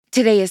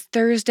Today is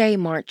Thursday,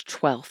 March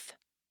 12th.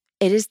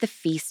 It is the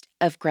feast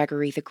of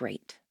Gregory the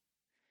Great.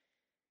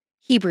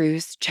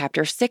 Hebrews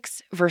chapter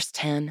 6, verse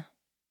 10.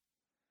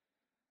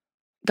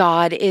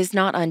 God is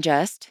not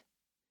unjust.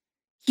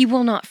 He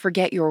will not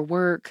forget your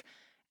work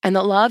and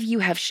the love you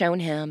have shown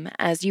him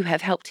as you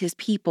have helped his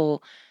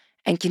people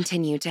and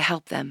continue to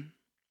help them.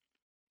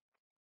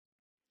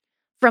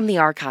 From the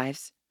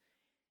Archives,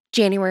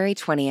 January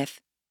 20th,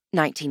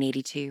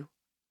 1982.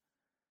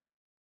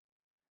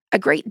 A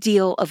great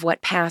deal of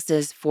what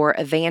passes for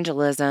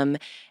evangelism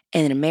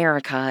in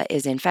America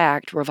is, in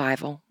fact,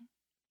 revival.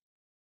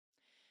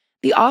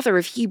 The author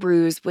of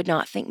Hebrews would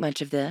not think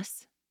much of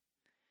this.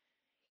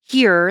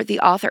 Here, the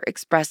author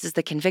expresses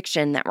the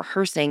conviction that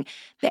rehearsing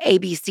the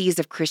ABCs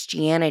of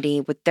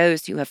Christianity with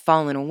those who have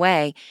fallen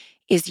away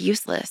is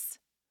useless.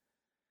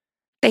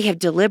 They have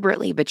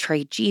deliberately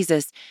betrayed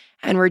Jesus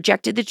and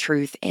rejected the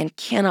truth and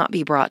cannot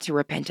be brought to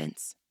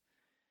repentance.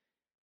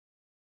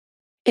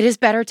 It is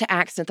better to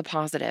accent the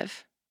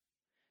positive,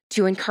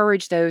 to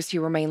encourage those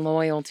who remain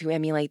loyal to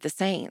emulate the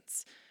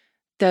saints,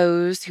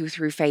 those who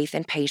through faith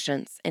and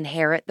patience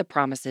inherit the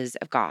promises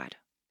of God.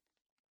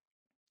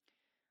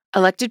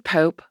 Elected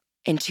Pope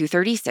in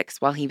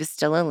 236 while he was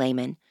still a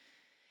layman,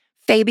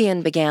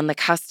 Fabian began the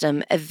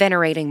custom of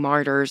venerating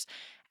martyrs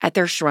at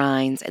their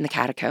shrines in the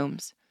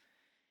catacombs.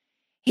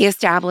 He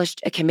established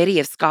a committee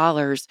of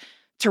scholars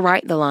to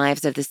write the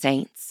lives of the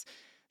saints,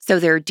 so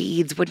their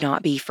deeds would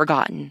not be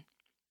forgotten.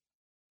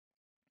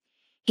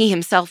 He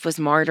himself was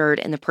martyred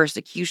in the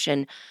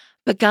persecution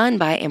begun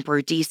by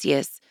Emperor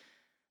Decius,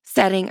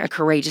 setting a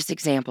courageous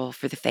example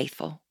for the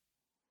faithful.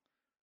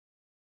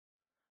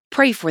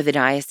 Pray for the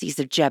Diocese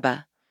of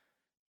Jebba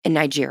in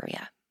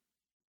Nigeria.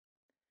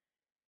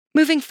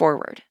 Moving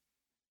forward,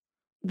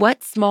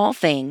 what small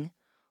thing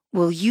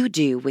will you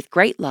do with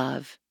great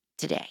love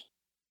today?